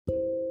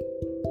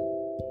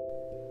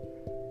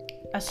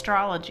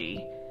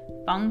astrology,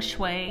 feng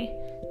shui,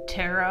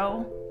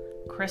 tarot,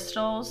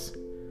 crystals.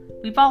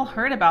 We've all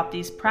heard about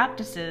these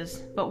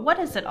practices, but what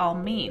does it all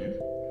mean?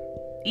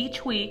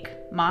 Each week,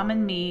 Mom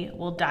and me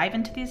will dive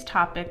into these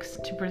topics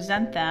to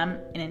present them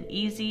in an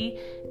easy,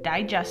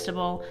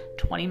 digestible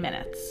 20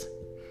 minutes.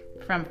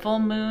 From full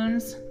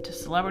moons to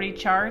celebrity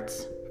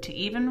charts to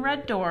even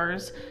red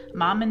doors,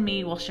 Mom and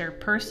me will share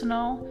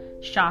personal,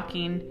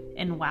 shocking,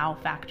 and wow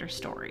factor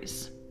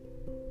stories.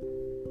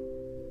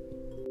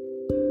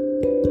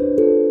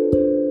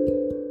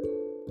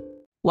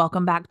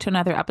 Welcome back to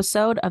another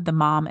episode of the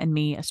Mom and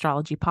Me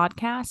Astrology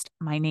Podcast.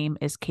 My name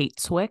is Kate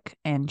Swick,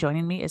 and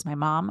joining me is my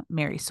mom,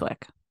 Mary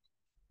Swick.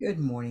 Good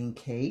morning,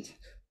 Kate.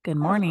 Good I felt a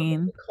morning.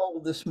 little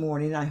cold this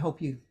morning. I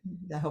hope it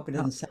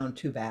doesn't sound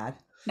too bad.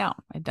 No,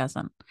 it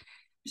doesn't.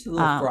 Just a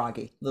little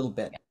froggy, a little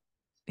bit.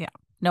 Yeah.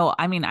 No,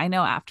 I mean, I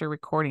know after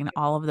recording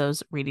all of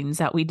those readings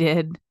that we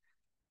did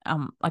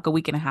like a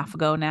week and a half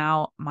ago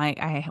now,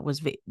 I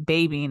was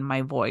babying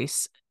my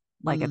voice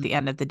like at the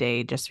end of the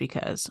day, just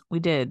because we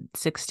did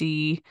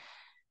 67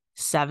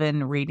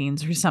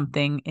 readings or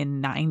something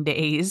in 9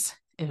 days.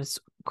 It was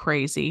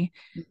crazy.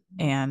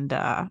 And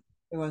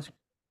It was.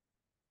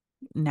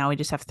 now we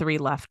just have 3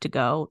 left to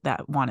go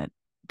that want it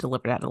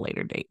delivered at a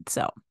later date.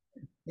 So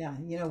Yeah,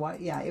 you know what?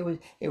 Yeah, it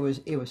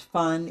was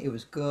fun. It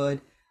was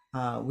good.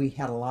 We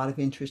had a lot of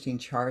interesting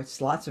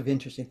charts, lots of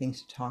interesting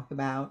things to talk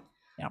about.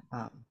 yeah.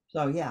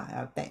 So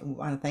yeah, I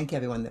want to thank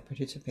everyone that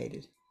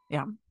participated.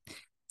 Yeah.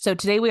 So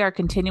today we are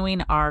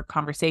continuing our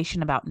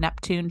conversation about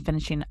Neptune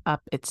finishing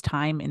up its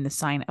time in the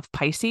sign of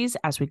Pisces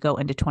as we go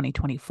into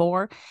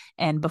 2024.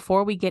 And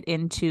before we get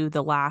into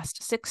the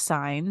last 6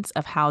 signs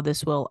of how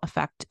this will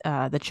affect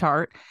the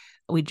chart,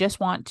 we just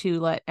want to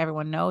let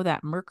everyone know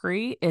that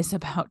Mercury is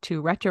about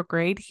to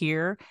retrograde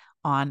here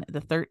on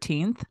the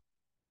 13th.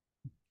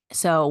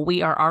 So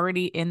we are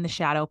already in the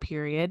shadow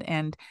period,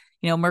 and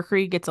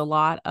Mercury gets a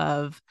lot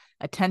of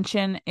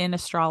attention in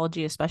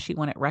astrology, especially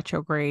when it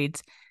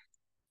retrogrades.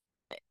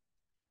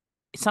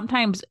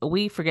 Sometimes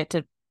we forget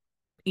to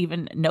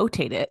even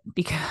notate it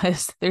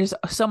because there's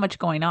so much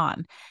going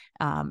on.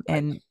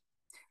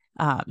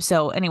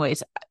 So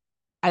anyways,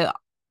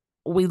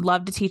 we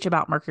love to teach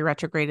about Mercury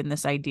retrograde and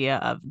this idea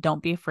of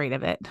don't be afraid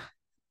of it,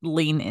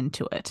 lean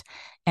into it.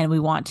 And we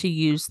want to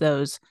use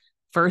those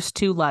first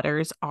 2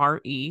 letters,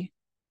 R-E,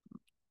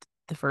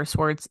 the first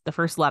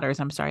letters,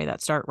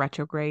 that start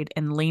retrograde,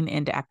 and lean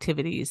into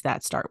activities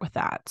that start with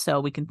that.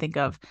 So we can think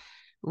of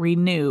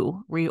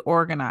renew,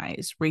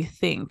 reorganize,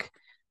 rethink,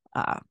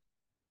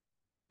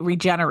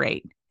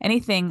 regenerate.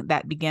 Anything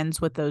that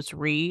begins with those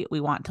we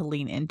want to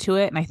lean into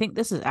it. And I think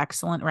this is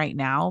excellent right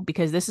now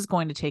because this is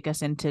going to take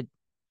us into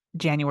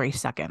January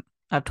 2nd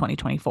of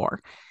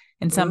 2024.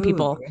 And some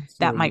people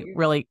that might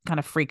really kind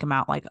of freak them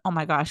out, like, oh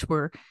my gosh,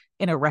 we're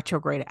in a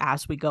retrograde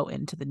as we go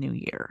into the new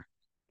year.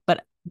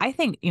 But I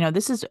think,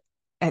 this is,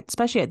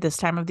 especially at this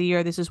time of the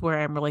year, this is where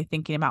I'm really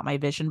thinking about my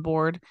vision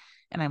board.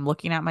 And I'm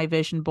looking at my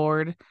vision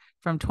board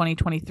from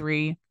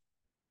 2023,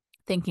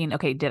 thinking,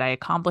 okay, did I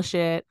accomplish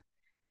it?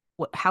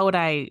 How would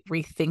I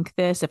rethink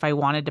this if I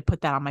wanted to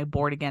put that on my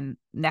board again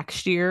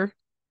next year?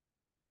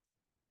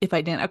 If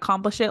I didn't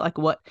accomplish it, like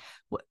what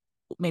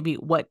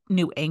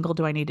new angle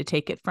do I need to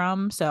take it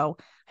from? So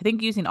I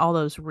think using all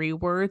those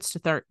rewords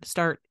to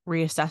start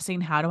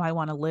reassessing, how do I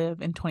want to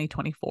live in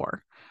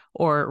 2024,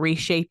 or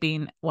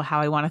reshaping how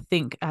I want to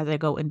think as I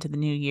go into the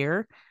new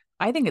year.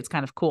 I think it's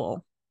kind of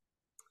cool.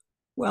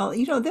 Well,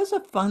 there's a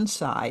fun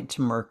side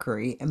to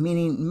Mercury,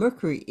 meaning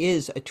Mercury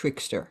is a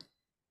trickster.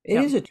 It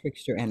is a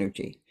trickster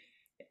energy.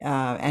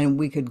 And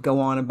we could go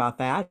on about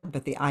that,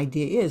 but the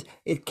idea is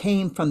it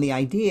came from the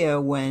idea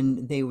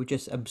when they were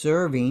just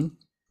observing,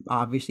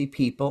 obviously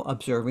people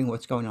observing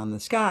what's going on in the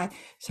sky.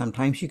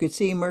 Sometimes you could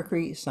see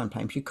Mercury,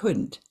 sometimes you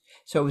couldn't.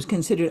 So it was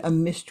considered a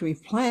mystery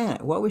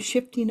planet. What was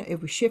shifting?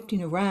 It was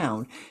shifting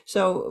around.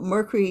 So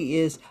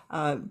Mercury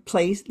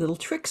plays little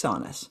tricks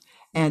on us.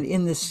 And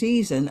in the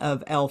season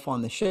of Elf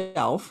on the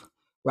Shelf,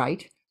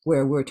 right,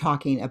 where we're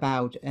talking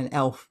about an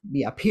elf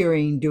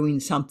appearing, doing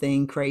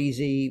something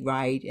crazy,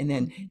 right, and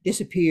then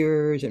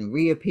disappears and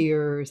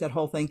reappears, that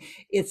whole thing.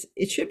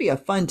 It should be a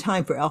fun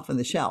time for Elf on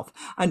the Shelf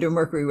under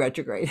Mercury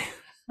retrograde.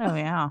 Oh,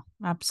 yeah,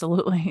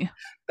 absolutely.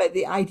 But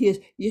the idea is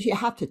you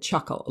have to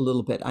chuckle a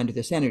little bit under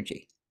this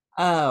energy.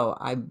 Oh,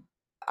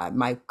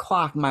 my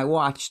clock, my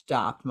watch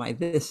stopped, my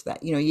this,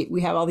 that.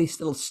 We have all these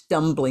little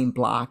stumbling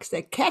blocks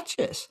that catch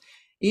us.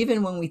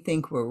 Even when we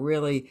think we're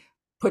really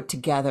put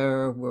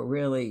together, we're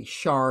really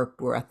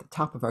sharp, we're at the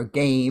top of our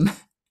game,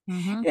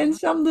 and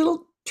some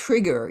little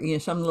trigger,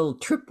 some little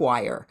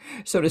tripwire,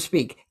 so to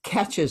speak,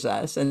 catches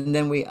us, and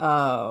then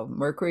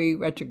Mercury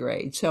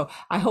retrograde. So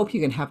I hope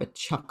you can have a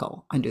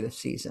chuckle under the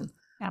season.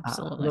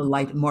 Absolutely.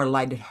 A more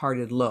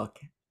lighthearted look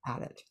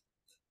at it.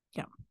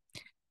 Yeah.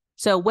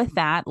 So with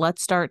that,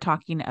 let's start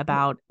talking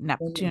about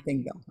Neptune. One more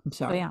thing, though. I'm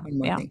sorry. One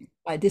more thing.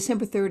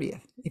 December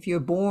 30th. If you're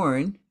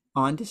born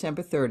on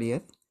December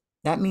 30th,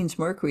 that means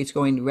Mercury is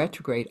going to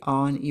retrograde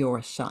on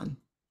your sun.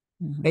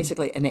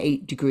 Basically an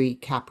 8-degree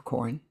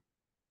Capricorn.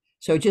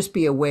 So just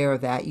be aware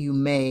of that. You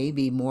may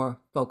be more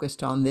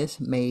focused on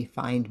this, may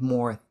find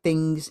more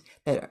things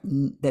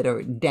that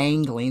are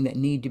dangling that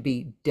need to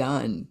be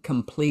done,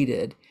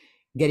 completed,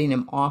 getting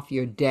them off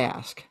your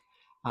desk.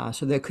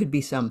 So there could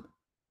be some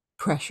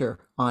pressure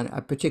on,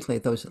 particularly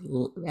those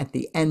at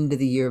the end of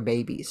the year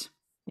babies.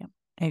 Yeah,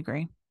 I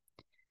agree.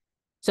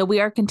 So we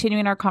are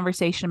continuing our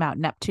conversation about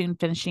Neptune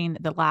finishing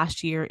the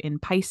last year in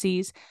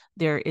Pisces.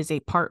 There is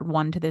a part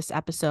 1 to this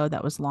episode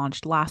that was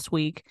launched last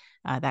week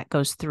that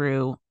goes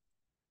through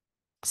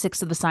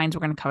 6 of the signs. We're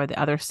going to cover the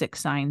other 6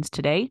 signs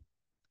today.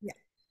 Yeah.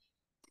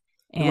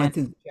 We And went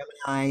through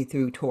Gemini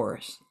through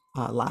Taurus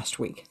last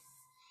week.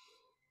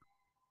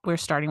 we're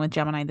starting with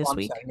Gemini Oh, this I'm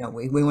week. sorry. No,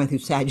 we went through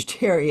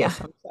Sagittarius.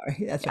 Yeah. I'm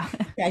sorry. That's Yeah.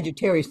 right.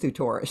 Sagittarius through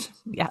Taurus.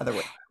 Yeah. Other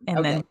way. And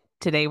Okay. then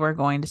today we're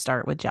going to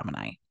start with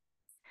Gemini.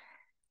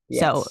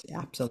 So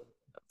Yes, absolutely.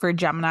 for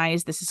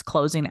Geminis, this is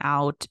closing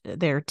out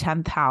their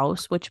 10th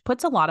house, which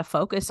puts a lot of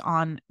focus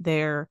on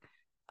their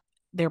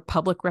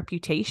public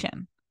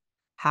reputation.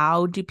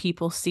 How do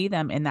people see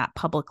them in that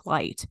public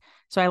light?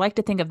 So I like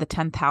to think of the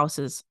 10th house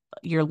as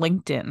your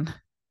LinkedIn,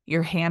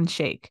 your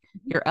handshake,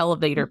 your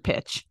elevator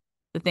pitch,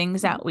 the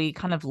things that we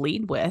kind of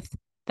lead with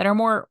that are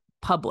more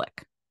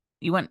public.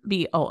 You wouldn't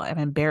be, oh, I'm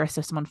embarrassed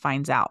if someone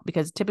finds out,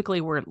 because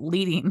typically we're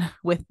leading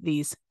with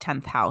these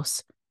 10th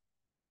house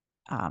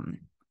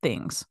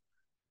things.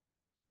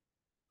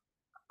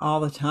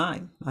 All the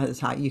time. That's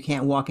how you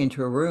can't walk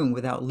into a room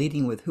without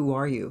leading with who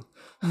are you,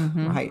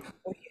 Mm-hmm. right?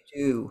 What do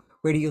you do?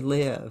 Where do you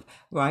live,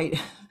 right?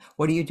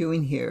 What are you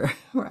doing here,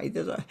 right?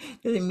 There's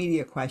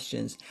immediate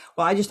questions.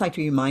 Well, I just like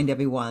to remind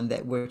everyone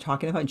that we're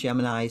talking about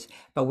Geminis,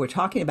 but we're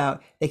talking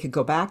about they could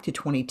go back to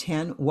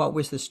 2010. What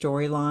was the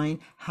storyline?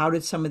 How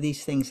did some of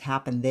these things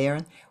happen there?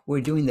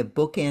 We're doing the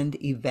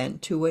bookend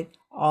event to it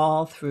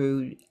all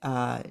through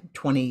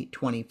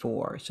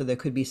 2024. So there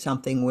could be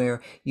something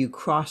where you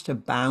crossed a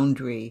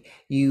boundary,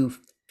 you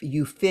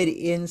fit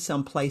in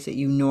some place that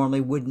you normally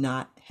would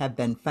not have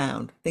been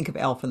found. Think of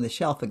Elf on the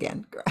Shelf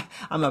again.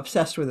 I'm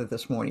obsessed with it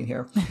this morning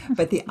here.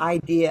 But the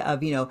idea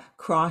of,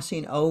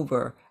 crossing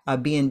over,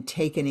 being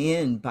taken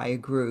in by a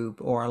group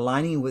or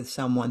aligning with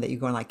someone that you're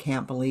going, I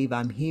can't believe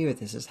I'm here.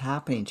 This is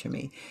happening to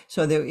me.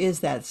 So there is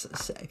that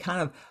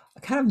kind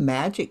of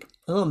magic,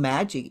 a little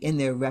magic in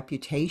their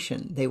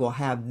reputation they will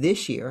have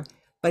this year.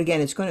 But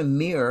again, it's going to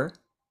mirror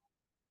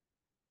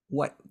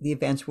what the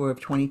events were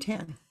of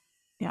 2010.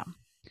 Yeah.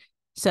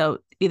 So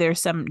either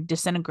some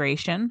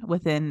disintegration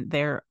within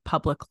their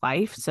public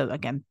life. So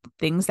again,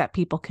 things that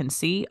people can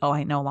see. Oh,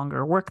 I no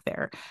longer work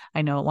there.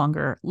 I no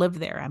longer live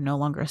there. I'm no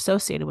longer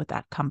associated with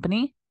that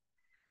company.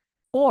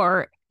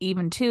 Or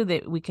even too,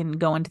 that we can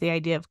go into the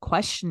idea of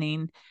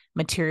questioning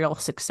material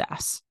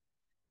success.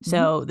 Mhm.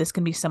 So this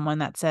can be someone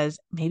that says,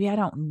 maybe I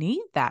don't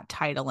need that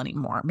title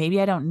anymore.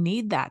 Maybe I don't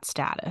need that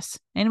status.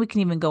 And we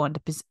can even go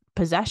into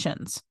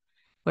possessions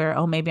where,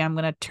 oh, maybe I'm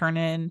going to turn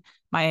in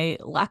my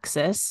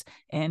Lexus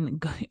and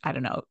go, I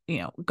don't know,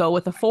 go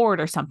with a Ford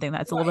or something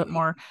that's a little bit Right.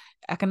 more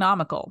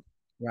economical.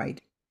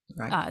 Right.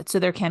 Right. So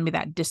there can be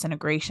that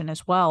disintegration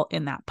as well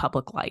in that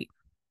public light.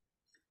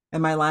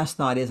 And my last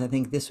thought is I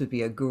think this would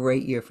be a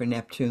great year for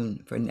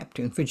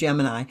for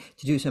Gemini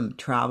to do some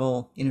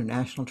travel,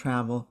 international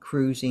travel,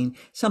 cruising,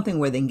 something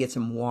where they can get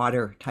some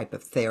water type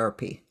of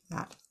therapy.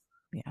 That.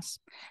 Yes.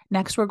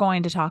 Next, we're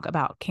going to talk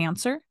about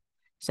Cancer.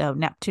 So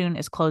Neptune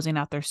is closing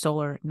out their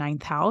solar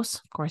 9th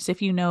house. Of course,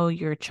 if you know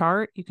your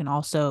chart, you can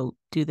also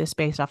do this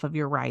based off of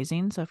your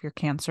rising. So if you're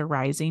Cancer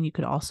rising, you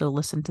could also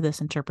listen to this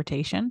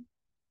interpretation.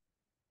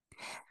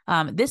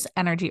 This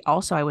energy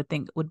also, I would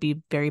think, would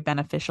be very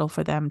beneficial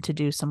for them to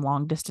do some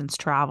long distance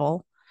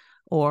travel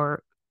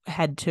or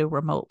head to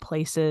remote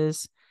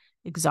places,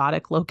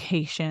 exotic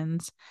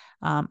locations.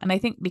 And I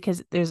think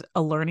because there's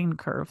a learning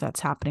curve that's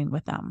happening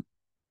with them.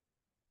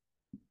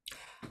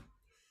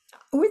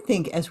 I would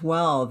think as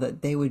well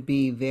that they would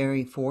be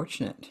very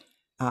fortunate,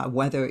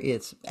 whether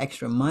it's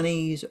extra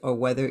monies or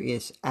whether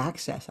it's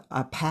access,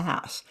 a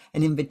pass,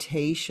 an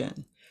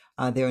invitation.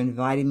 They're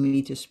inviting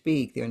me to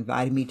speak. They're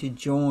inviting me to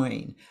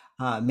join.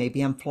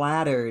 Maybe I'm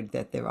flattered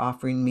that they're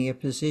offering me a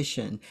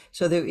position.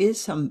 So there is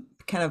some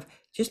kind of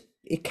just,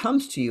 it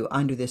comes to you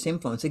under this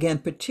influence. Again,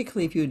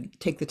 particularly if you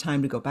take the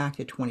time to go back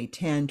to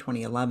 2010,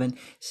 2011,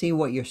 see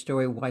what your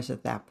story was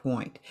at that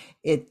point.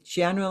 It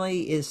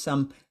generally is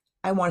some,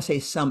 I want to say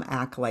some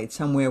accolade,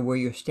 somewhere where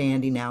you're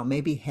standing out,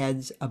 maybe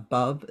heads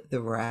above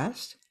the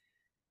rest.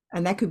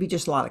 And that could be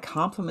just a lot of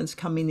compliments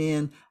coming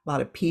in, a lot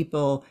of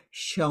people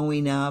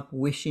showing up,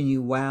 wishing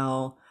you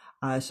well.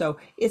 So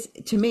it's,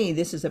 to me,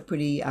 this is a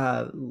pretty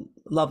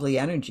lovely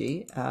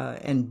energy,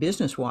 and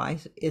business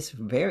wise, it's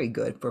very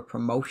good for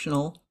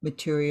promotional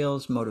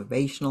materials,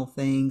 motivational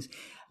things,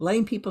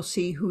 letting people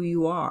see who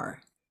you are,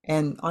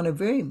 and on a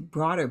very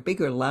broader,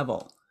 bigger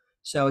level.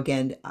 So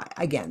again,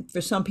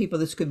 for some people,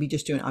 this could be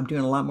just I'm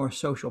doing a lot more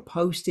social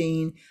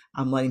posting.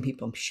 I'm letting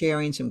people, I'm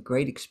sharing some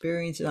great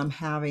experiences I'm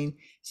having.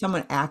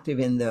 Someone active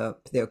in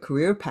their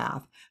career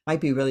path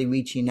might be really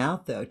reaching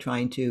out though,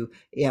 trying to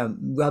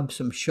rub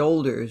some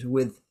shoulders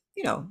with,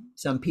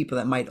 some people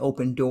that might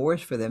open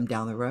doors for them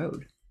down the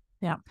road.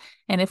 Yeah.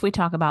 And if we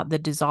talk about the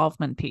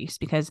dissolvement piece,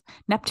 because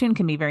Neptune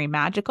can be very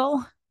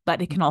magical,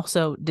 but it can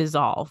also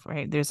dissolve,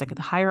 right? There's like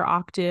the higher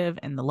octave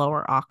and the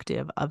lower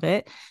octave of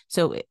it.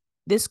 So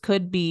this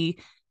could be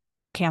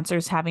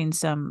Cancer's having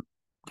some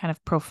kind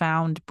of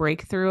profound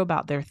breakthrough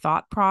about their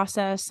thought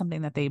process,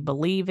 something that they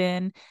believe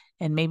in,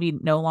 and maybe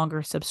no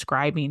longer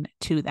subscribing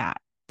to that,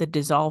 the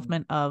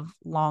dissolvement of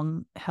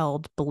long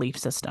held belief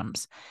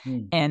systems.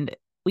 Mm. And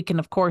we can,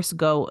 of course,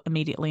 go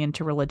immediately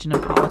into religion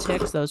and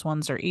politics. Those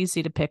ones are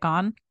easy to pick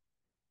on.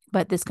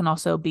 But this can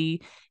also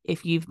be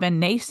if you've been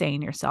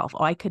naysaying yourself,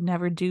 oh, I could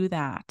never do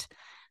that.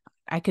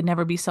 I could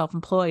never be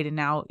self-employed. And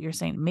now you're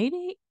saying,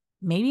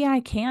 maybe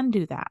I can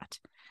do that.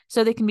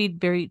 So they can be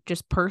very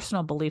just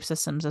personal belief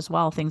systems as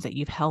well, things that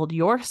you've held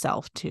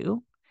yourself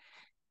to.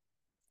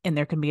 And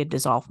there can be a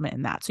dissolvement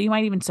in that. So you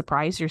might even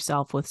surprise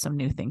yourself with some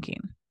new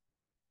thinking.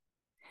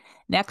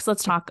 Next,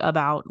 let's talk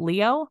about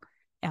Leo.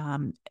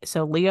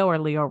 So Leo or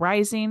Leo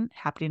rising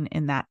happening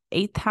in that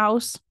 8th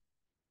house.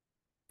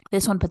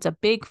 This one puts a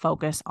big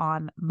focus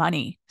on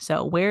money.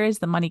 So where is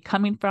the money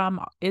coming from?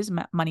 Is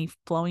money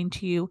flowing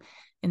to you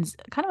in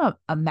kind of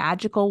a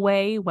magical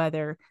way,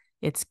 whether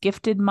it's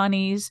gifted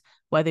monies,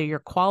 whether you're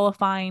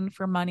qualifying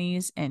for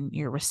monies and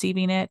you're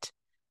receiving it?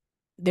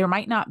 There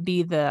might not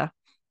be the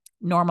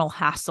normal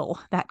hassle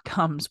that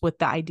comes with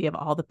the idea of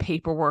all the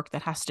paperwork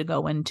that has to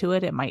go into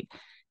it. It might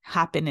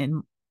happen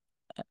in,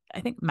 I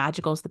think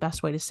magical is the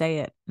best way to say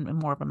it, in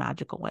more of a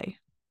magical way.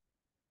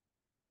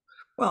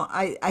 Well,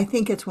 I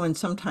think it's when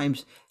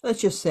sometimes,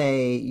 let's just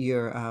say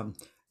you're,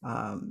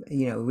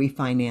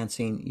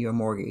 refinancing your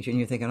mortgage and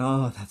you're thinking,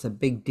 oh, that's a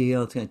big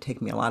deal. It's going to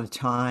take me a lot of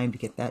time to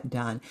get that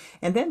done.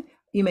 And then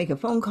you make a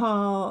phone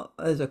call,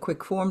 there's a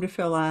quick form to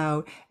fill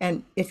out,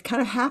 and it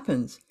kind of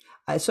happens.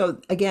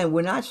 So again,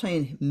 we're not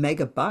saying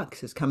mega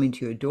bucks is coming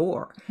to your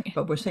door,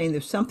 but we're saying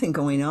there's something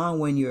going on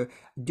when you're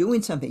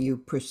doing something. You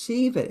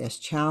perceive it as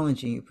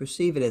challenging, you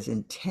perceive it as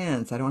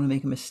intense. I don't want to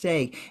make a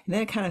mistake. And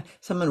then it kind of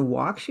someone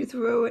walks you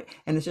through it,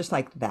 and it's just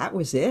like that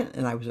was it.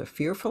 And I was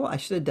fearful. I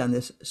should have done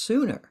this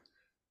sooner.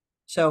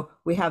 So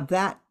we have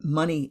that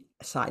money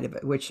side of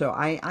it, which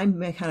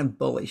I'm kind of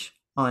bullish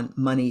on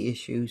money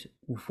issues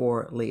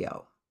for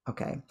Leo.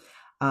 Okay.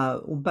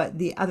 But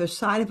the other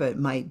side of it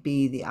might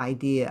be the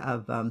idea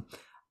of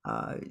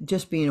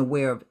just being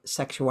aware of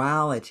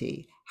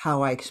sexuality,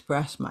 how I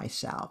express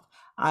myself.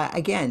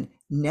 Again,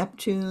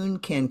 Neptune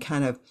can it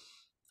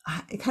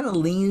kind of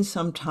leans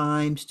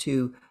sometimes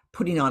to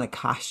putting on a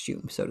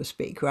costume, so to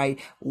speak, right?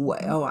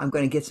 Oh, I'm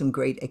going to get some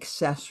great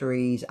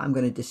accessories. I'm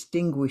going to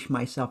distinguish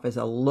myself as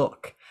a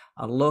look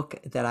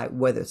that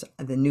whether it's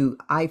the new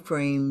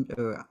iframe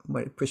or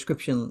what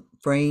prescription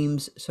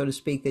frames, so to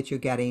speak, that you're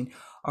getting,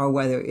 or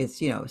whether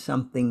it's,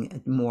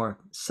 something more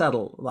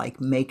subtle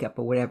like makeup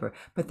or whatever.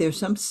 But there's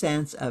some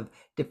sense of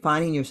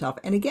defining yourself.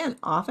 And again,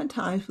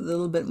 oftentimes with a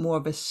little bit more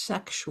of a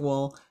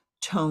sexual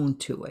tone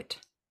to it.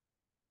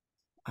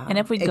 And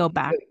if we go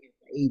back,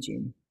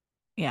 aging.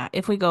 yeah,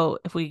 if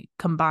we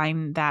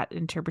combine that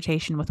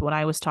interpretation with what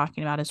I was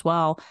talking about as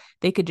well,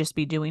 they could just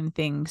be doing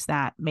things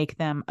that make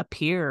them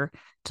appear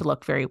to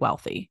look very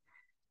wealthy.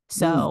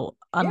 So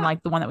Yeah.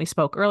 unlike the one that we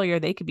spoke earlier,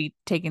 they could be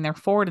taking their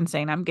Ford and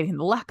saying, I'm getting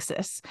the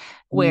Lexus,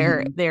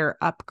 where Mhm. they're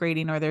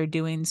upgrading or they're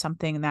doing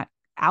something that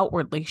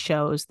outwardly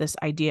shows this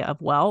idea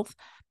of wealth.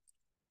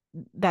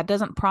 That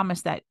doesn't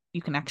promise that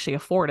you can actually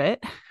afford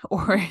it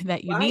or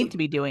that you need Right. to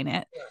be doing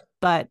it,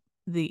 but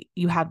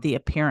you have the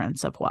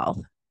appearance of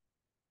wealth.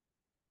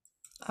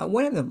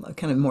 One of the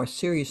kind of more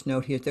serious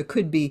note here, there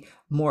could be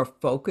more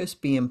focus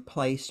being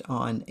placed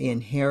on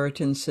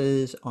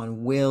inheritances,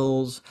 on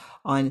wills,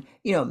 on,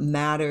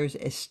 matters,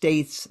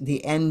 estates,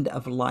 the end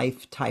of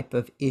life type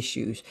of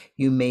issues.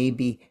 You may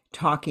be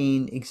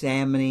talking,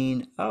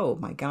 examining, oh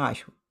my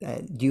gosh,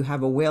 do you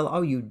have a will?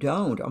 Oh, you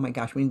don't. Oh my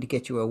gosh, we need to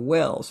get you a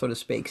will, so to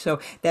speak. So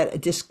that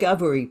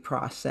discovery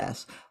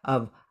process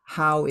of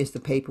how is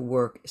the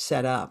paperwork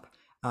set up?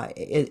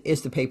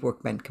 Is the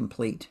paperwork been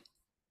complete?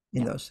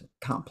 In Yeah. those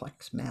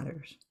complex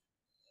matters.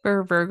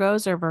 For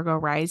Virgos or Virgo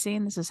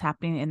rising, this is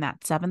happening in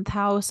that 7th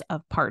house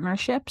of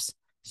partnerships.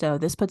 So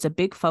this puts a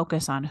big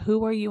focus on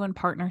who are you in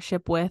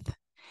partnership with?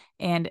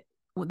 And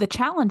the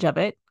challenge of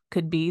it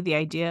could be the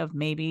idea of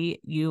maybe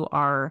you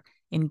are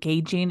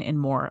engaging in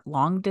more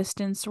long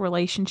distance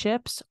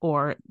relationships,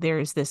 or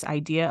there's this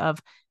idea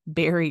of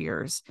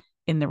barriers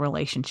in the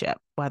relationship,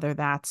 whether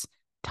that's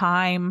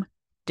time,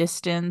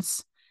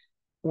 distance,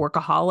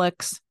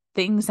 workaholics,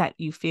 things that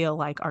you feel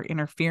like are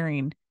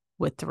interfering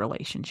with the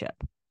relationship.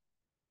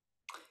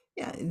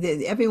 Yeah,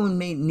 everyone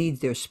needs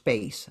their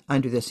space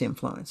under this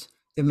influence.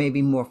 There may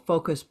be more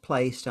focus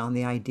placed on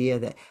the idea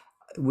that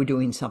we're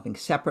doing something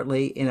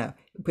separately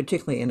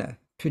particularly in a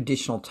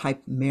traditional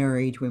type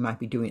marriage. We might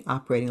be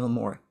operating a little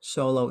more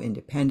solo,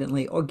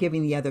 independently, or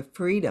giving the other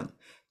freedom.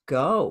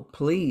 Go,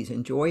 please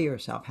enjoy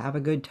yourself, have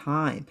a good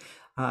time.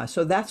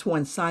 So that's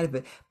one side of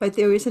it. But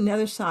there is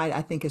another side,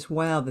 I think, as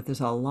well, that there's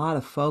a lot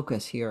of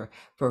focus here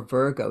for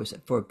Virgos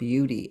for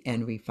beauty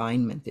and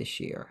refinement this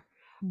year.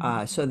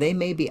 Mhm. So they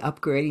may be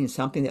upgrading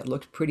something that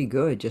looks pretty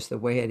good just the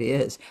way it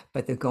is,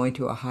 but they're going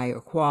to a higher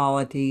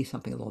quality,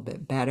 something a little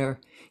bit better.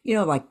 You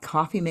know, like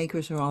coffee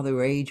makers are all the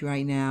rage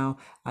right now,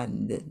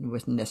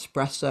 with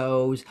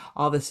Nespressos,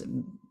 all this.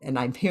 And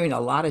I'm hearing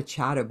a lot of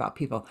chatter about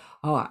people,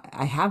 oh,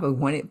 I have a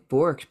one, it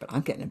works, but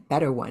I'm getting a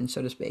better one,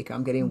 so to speak.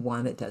 I'm getting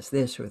one that does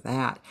this or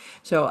that.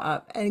 So,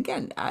 and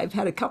again, I've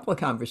had a couple of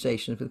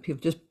conversations with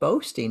people just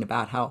boasting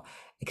about how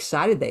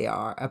excited they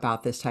are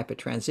about this type of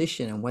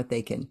transition and what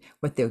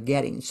they're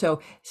getting.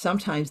 So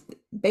sometimes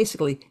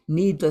basically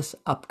needless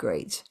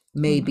upgrades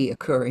may Mhm. be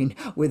occurring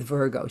with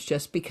Virgos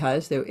just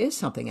because there is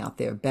something out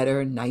there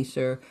better,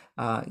 nicer,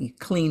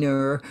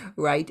 cleaner,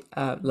 right?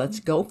 Let's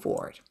Mhm. go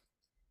for it.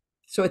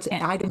 So it's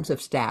And items of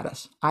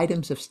status, I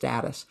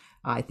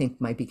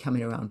think might be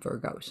coming around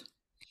Virgos.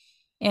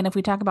 and if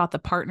we talk about the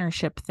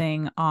partnership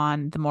thing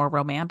on the more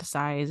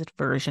romanticized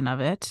version of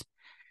it,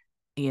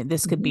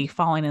 this could Mhm. be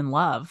falling in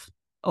love,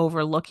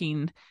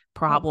 overlooking Oh,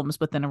 problems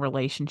within a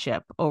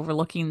relationship,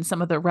 overlooking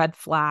some of the red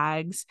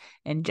flags,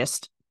 and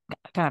just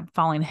kind of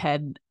falling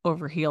head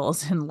over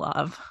heels in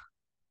love.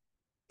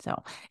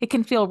 So it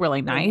can feel really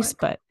you know nice, what?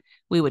 but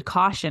we would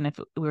caution if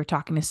we were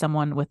talking to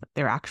someone with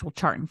their actual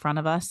chart in front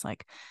of us,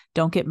 like,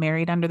 don't get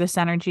married under this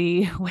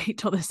energy. Wait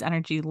till this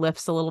energy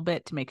lifts a little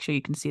bit to make sure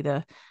you can see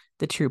the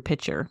true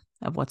picture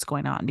of what's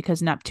going on,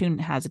 because Neptune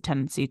has a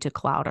tendency to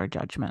cloud our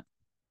judgment.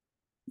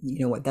 You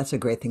know what? That's a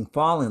great thing.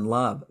 Fall in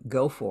love,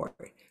 go for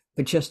it,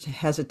 but just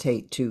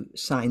hesitate to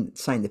sign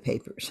the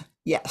papers.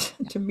 Yes,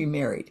 to be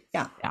married.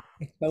 Yeah, Yeah.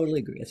 I totally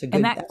agree.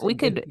 And that That's a we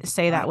good could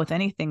say that guide. with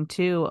anything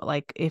too.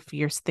 Like if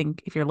you're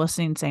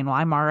listening saying, well,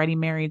 I'm already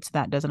married, so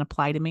that doesn't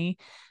apply to me,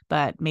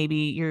 but maybe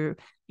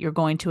you're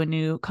going to a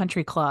new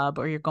country club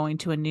or you're going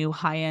to a new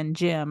high-end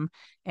gym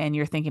and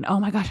you're thinking, oh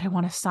my gosh, I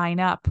want to sign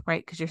up,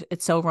 right? Because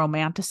it's so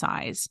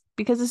romanticized.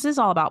 Because this is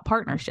all about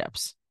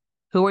partnerships.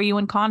 Who are you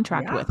in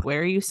contract Yeah. with?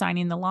 Where are you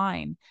signing the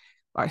line?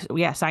 Or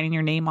yeah, signing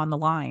your name on the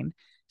line.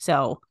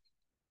 So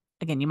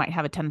again, you might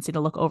have a tendency to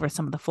look over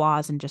some of the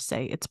flaws and just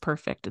say it's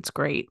perfect, it's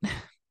great.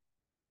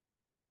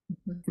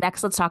 Mhm.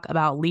 Next, let's talk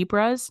about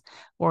Libras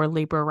or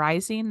Libra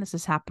rising. This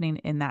is happening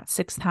in that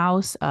sixth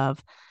house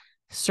of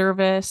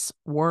service,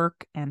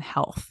 work, and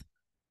health.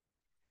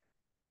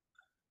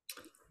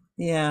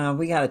 Yeah,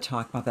 we got to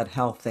talk about that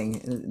health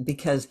thing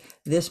because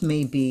this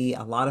may be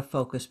a lot of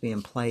focus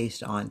being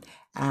placed on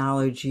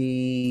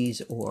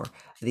allergies or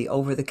the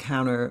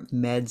over-the-counter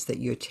meds that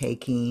you're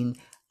taking.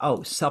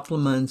 Oh,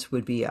 supplements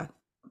would be a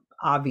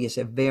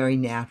very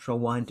natural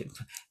one to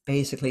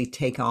basically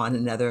take on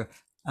another,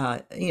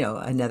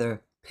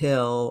 another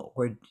pill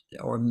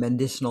or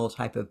medicinal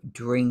type of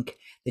drink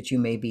that you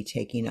may be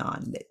taking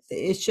on.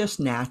 It's just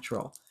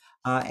natural,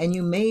 and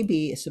you may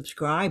be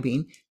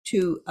subscribing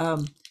to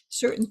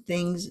certain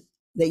things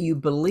that you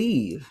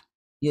believe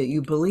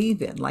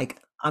in.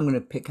 Like I'm going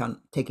to pick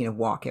on taking a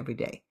walk every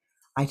day.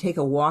 I take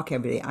a walk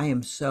every day. I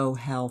am so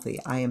healthy.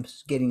 I am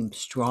getting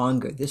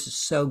stronger. This is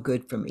so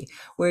good for me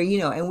where,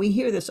 and we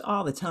hear this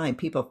all the time.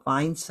 People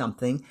find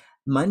something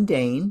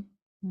mundane,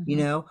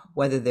 Mm-hmm.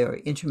 whether they're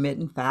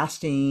intermittent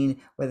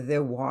fasting, whether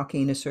they're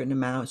walking a certain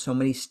amount, so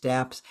many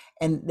steps,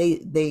 and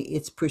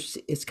it's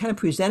kind of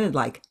presented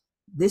like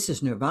this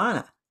is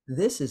nirvana.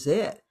 This is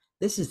it.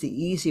 This is the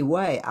easy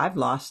way. I've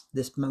lost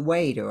this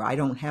weight, or I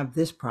don't have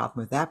this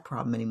problem or that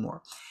problem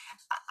anymore.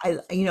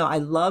 I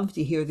love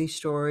to hear these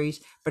stories,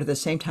 but at the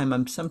same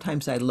time,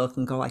 sometimes I look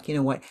and go like, you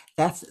know what?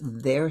 That's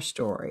their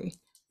story.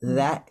 Mm-hmm.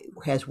 That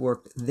has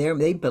worked there.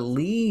 They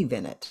believe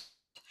in it.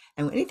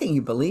 And anything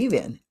you believe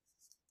in,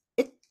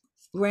 it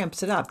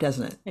ramps it up,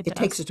 doesn't it? It It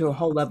takes does. it to a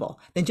whole level.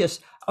 Then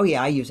just, oh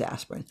yeah, I use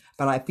aspirin.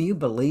 But if you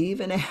believe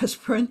in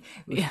aspirin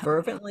Yeah.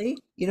 fervently,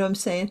 you know what I'm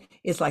saying?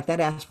 It's like that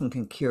aspirin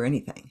can cure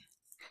anything.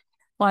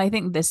 Well, I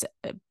think this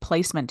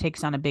placement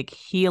takes on a big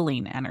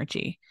healing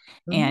energy.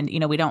 Mhm.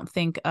 And, we don't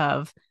think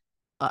of,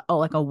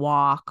 like a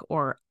walk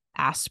or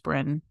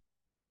aspirin.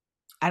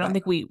 I don't Right.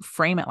 think we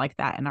frame it like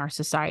that in our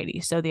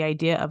society. So the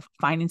idea of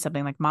finding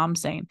something like mom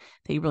saying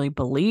that you really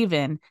believe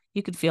in,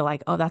 you could feel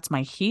like, oh, that's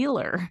my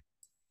healer.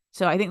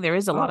 So I think there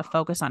is a lot Oh, of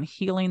focus on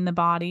healing the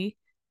body.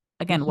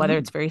 Again, whether mhm.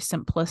 it's very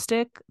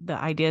simplistic,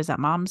 the ideas that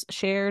mom's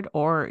shared,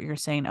 or you're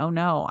saying, "Oh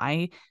no,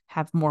 I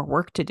have more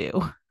work to do.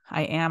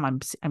 I'm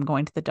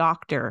going to the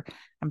doctor.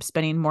 I'm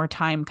spending more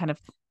time kind of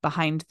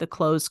behind the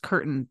closed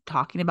curtain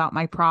talking about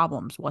my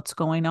problems, what's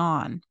going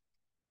on."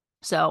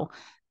 So,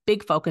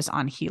 big focus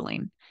on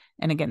healing.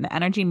 And again, the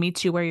energy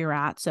meets you where you're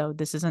at. So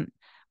this isn't,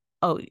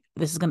 oh,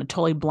 this is going to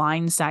totally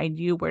blindside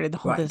you. Where did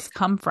all this Right.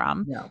 come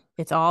from? No.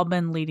 It's all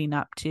been leading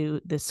up to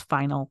this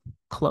final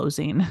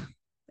closing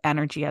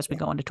energy as we Yeah.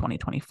 go into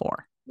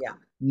 2024. Yeah.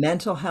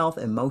 Mental health,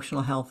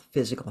 emotional health,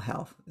 physical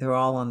health. They're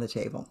all on the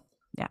table.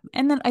 Yeah.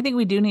 And then I think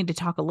we do need to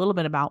talk a little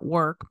bit about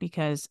work,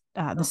 because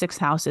the Oh, sixth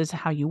house is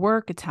how you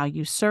work, it's how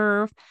you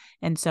serve.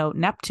 And so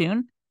Neptune,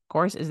 of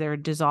course, is there a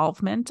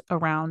dissolvement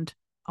around,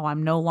 oh,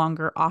 I'm no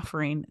longer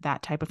offering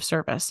that type of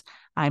service.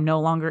 I'm no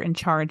longer in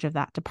charge of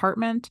that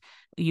department.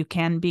 You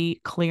can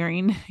be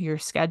clearing your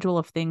schedule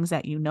of things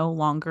that you no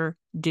longer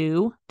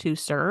do to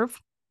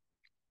serve,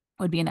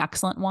 would be an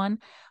excellent one.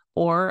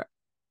 Or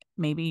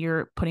maybe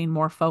you're putting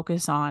more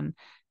focus on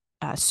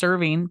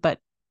serving, but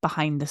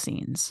behind the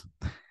scenes.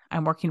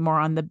 I'm working more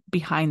on the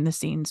behind the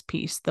scenes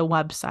piece, the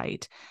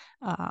website,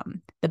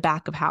 the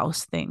back of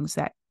house things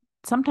that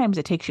sometimes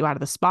it takes you out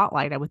of the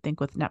spotlight, I would think,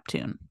 with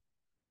Neptune.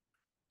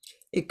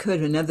 It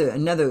could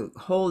another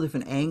whole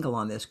different angle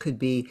on this could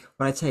be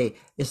what I'd say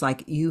is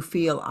like you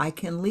feel I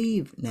can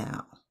leave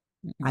now.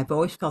 Mm-mm. I've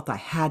always felt I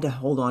had to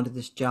hold on to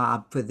this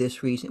job for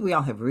this reason. We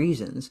all have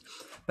reasons,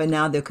 but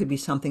now there could be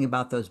something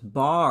about those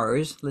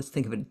bars. Let's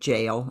think of it,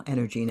 jail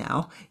energy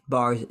now.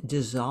 Bars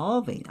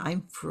dissolving.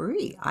 I'm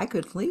free. I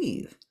could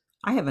leave.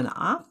 I have an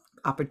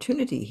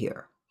opportunity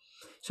here.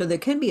 So there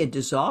can be a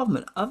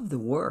dissolvement of the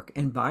work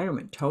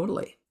environment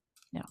totally.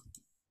 Yeah.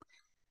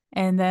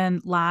 And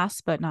then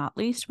last but not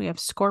least, we have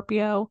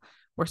Scorpio.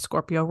 We're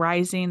Scorpio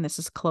rising. This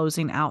is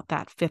closing out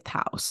that fifth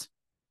house.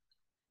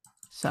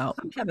 So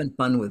I'm having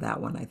fun with that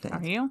one, I are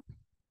think. you?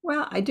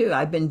 Well, I do.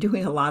 I've been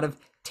doing a lot of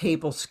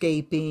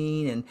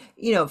tablescaping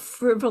and,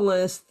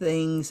 frivolous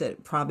things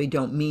that probably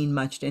don't mean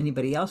much to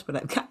anybody else, but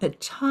I've gotten a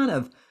ton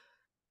of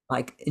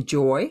like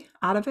joy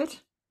out of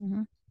it.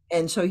 Mm-hmm.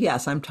 And so,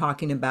 yes, I'm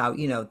talking about,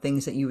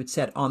 things that you would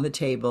set on the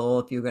table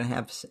if you're going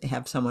to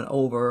have someone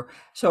over.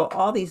 So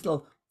all these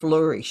little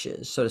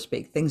flourishes, so to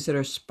speak, things that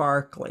are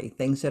sparkly,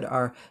 things that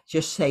are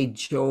just say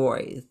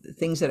joy,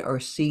 things that are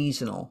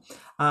seasonal.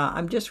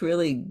 I'm just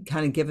really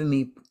kind of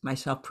giving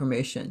myself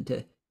permission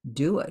to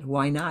do it.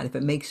 Why not? If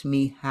it makes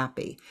me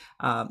happy.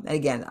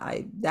 Again,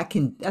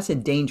 that's a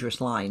dangerous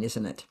line,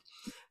 isn't it?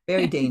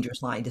 Very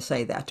dangerous line to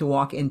say that, to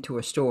walk into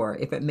a store.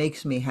 If it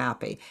makes me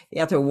happy, you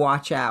have to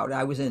watch out.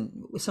 I was in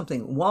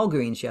something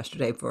Walgreens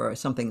yesterday for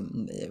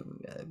something,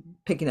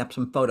 picking up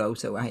some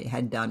photos that I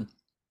had done.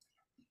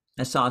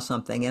 I saw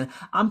something, and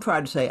I'm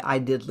proud to say I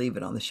did leave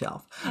it on the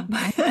shelf.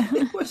 But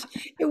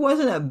it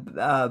wasn't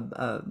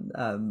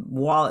a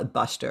wallet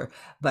buster.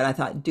 But I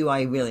thought, do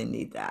I really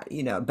need that?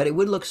 But it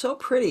would look so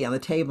pretty on the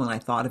table, and I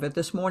thought of it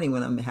this morning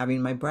when I'm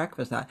having my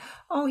breakfast. I thought,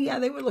 oh yeah,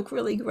 they would look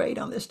really great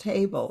on this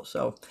table.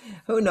 So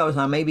who knows?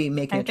 I may be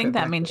making I a think trip that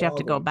back to means you have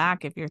to go Walgreens.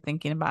 back if you're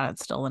thinking about it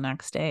still the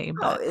next day.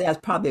 Oh, But that's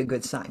probably a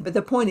good sign. But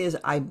the point is,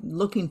 I'm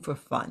looking for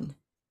fun.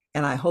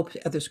 And I hope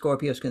other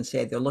Scorpios can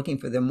say they're looking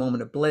for their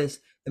moment of bliss,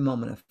 their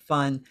moment of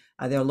fun.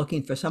 They're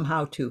looking for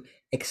somehow to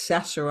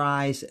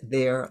accessorize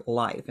their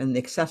life. And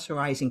the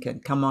accessorizing can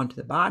come onto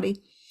the body,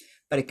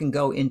 but it can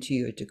go into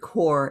your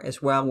decor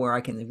as well, where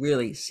I can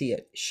really see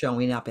it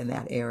showing up in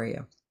that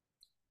area.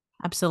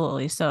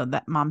 absolutely. So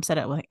that mom said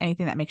it, like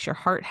anything that makes your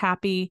heart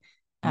happy.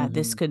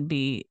 This Hmm. could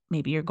be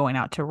maybe you're going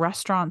out to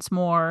restaurants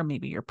more,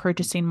 maybe you're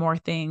purchasing more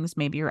things,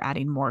 maybe you're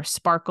adding more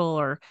sparkle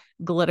or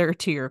glitter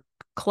to your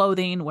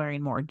clothing,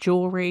 wearing more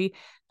jewelry.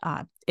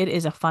 It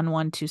is a fun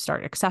one to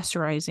start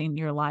accessorizing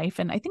your life.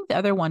 And I think the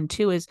other one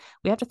too is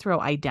we have to throw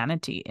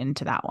identity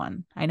into that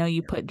one. I know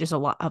you put just a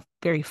lot of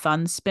very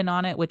fun spin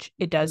on it, which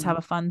it does have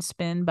a fun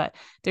spin, but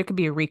there could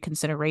be a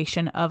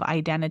reconsideration of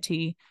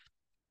identity,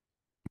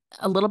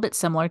 a little bit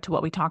similar to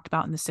what we talked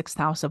about in the sixth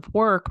house of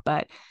work,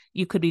 but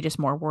you could be just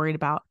more worried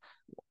about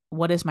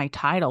what is my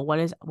title?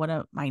 What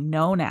am I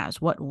known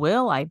as? What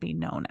will I be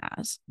known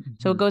as?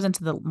 So it Hmm. goes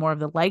into the more of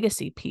the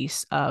legacy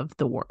piece of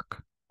the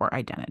work or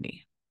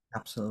identity.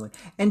 Absolutely.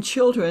 And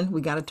children,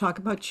 we got to talk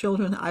about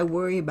children. I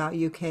worry about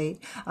you,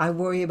 Kate. I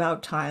worry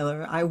about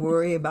Tyler. I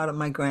worry about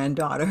my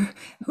granddaughter.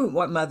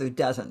 What mother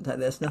doesn't?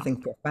 There's Yeah.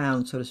 nothing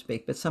profound, so to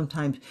speak. But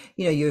sometimes,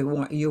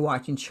 you're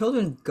watching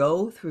children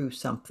go through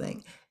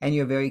something, and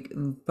you're very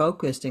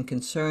focused and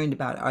concerned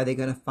about, are they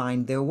going to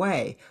find their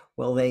way?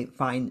 Will they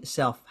find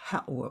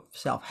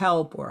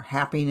self-help or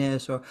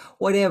happiness or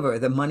whatever,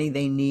 the money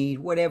they need,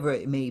 whatever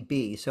it may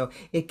be. So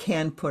it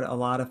can put a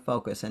lot of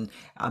focus, and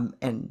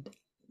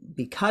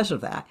because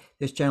of that,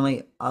 there's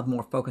generally a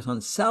more focus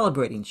on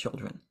celebrating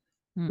children.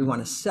 We Hmm.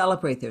 want to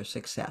celebrate their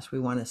success. We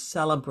want to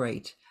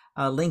celebrate.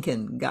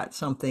 Lincoln got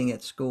something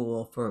at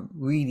school for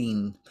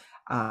reading,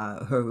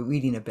 her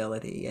reading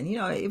ability. And,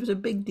 it was a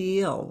big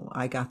deal.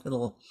 I got a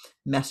little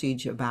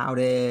message about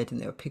it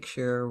and their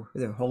picture,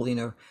 they're holding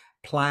a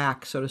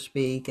plaque, so to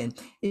speak. And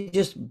it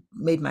just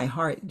made my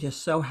heart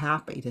just so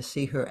happy to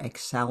see her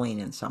excelling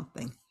in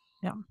something.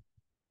 Yeah,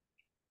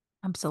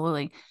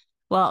 absolutely.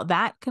 Well,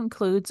 that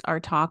concludes our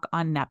talk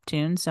on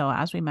Neptune. So,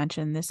 as we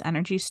mentioned, this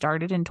energy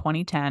started in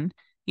 2010.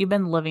 You've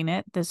been living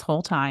it this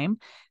whole time.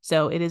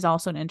 So, it is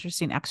also an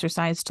interesting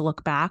exercise to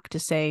look back to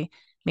say,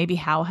 maybe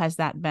how has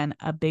that been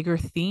a bigger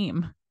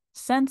theme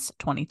since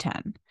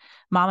 2010?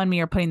 Mom and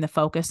me are putting the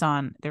focus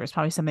on there was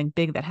probably something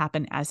big that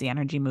happened as the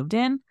energy moved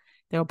in.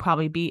 There will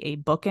probably be a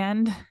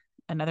bookend,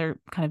 another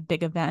kind of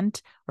big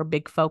event or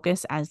big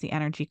focus as the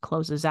energy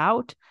closes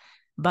out.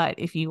 But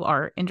if you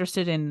are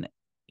interested in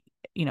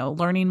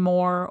learning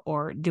more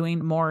or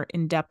doing more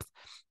in-depth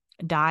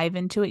dive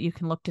into it, you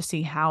can look to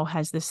see how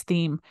has this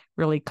theme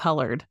really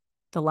colored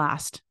the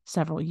last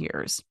several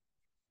years.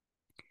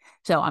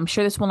 So I'm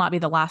sure this will not be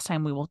the last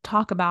time we will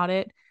talk about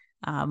it.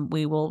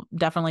 We will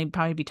definitely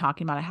probably be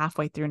talking about it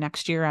halfway through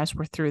next year as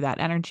we're through that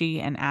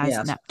energy and as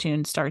Yes.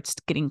 Neptune starts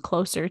getting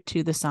closer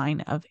to the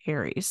sign of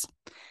Aries.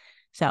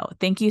 So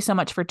thank you so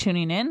much for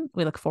tuning in.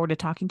 We look forward to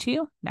talking to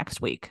you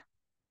next week.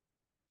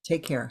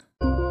 Take care.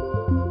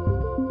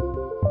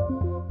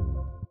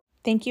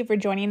 Thank you for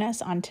joining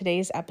us on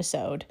today's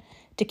episode.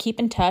 To keep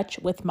in touch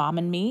with Mom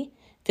and me,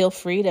 feel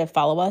free to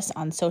follow us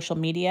on social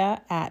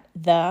media at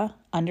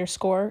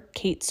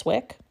 _Kate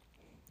Swick,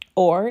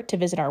 or to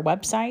visit our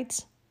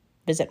websites.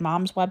 Visit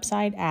Mom's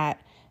website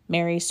at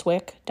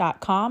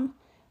maryswick.com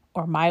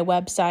or my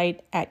website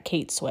at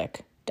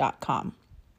kateswick.com.